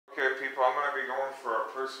Okay people, I'm going to be going for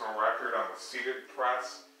a personal record on the seated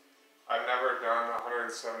press. I've never done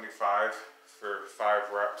 175 for 5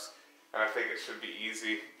 reps, and I think it should be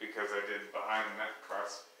easy because I did behind the neck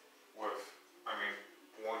press with,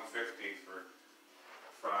 150 for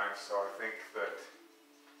 5, so I think that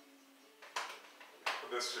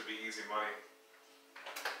this should be easy money.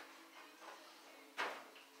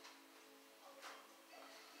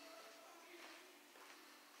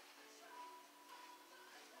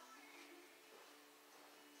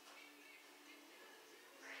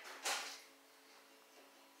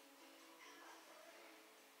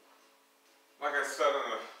 Like I said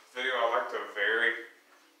in the video, I like to vary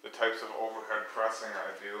the types of overhead pressing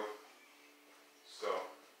I do.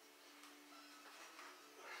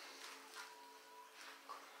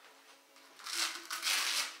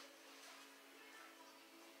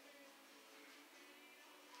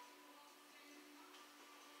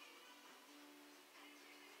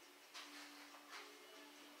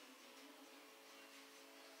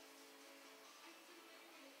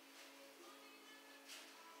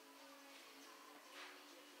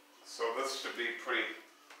 So this should be pretty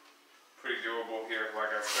doable here. Like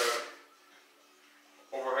I said,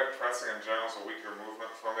 overhead pressing in general is a weaker movement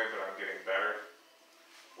for me, but I'm getting better.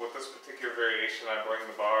 With this particular variation, I bring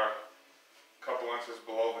the bar a couple inches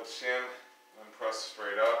below the chin and press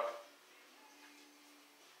straight up.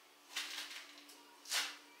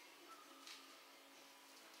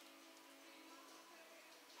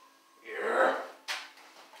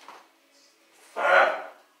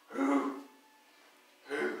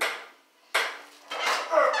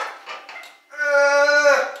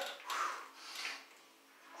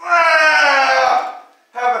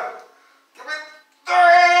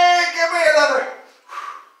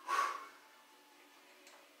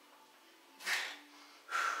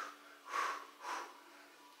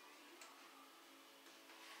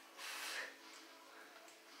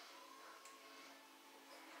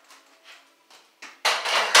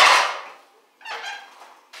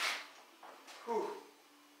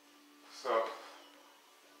 So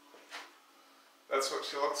that's what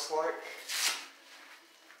she looks like.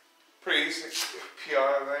 Pretty easy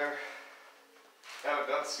PR there. Haven't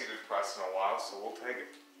done seated press in a while, so we'll take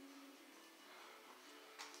it.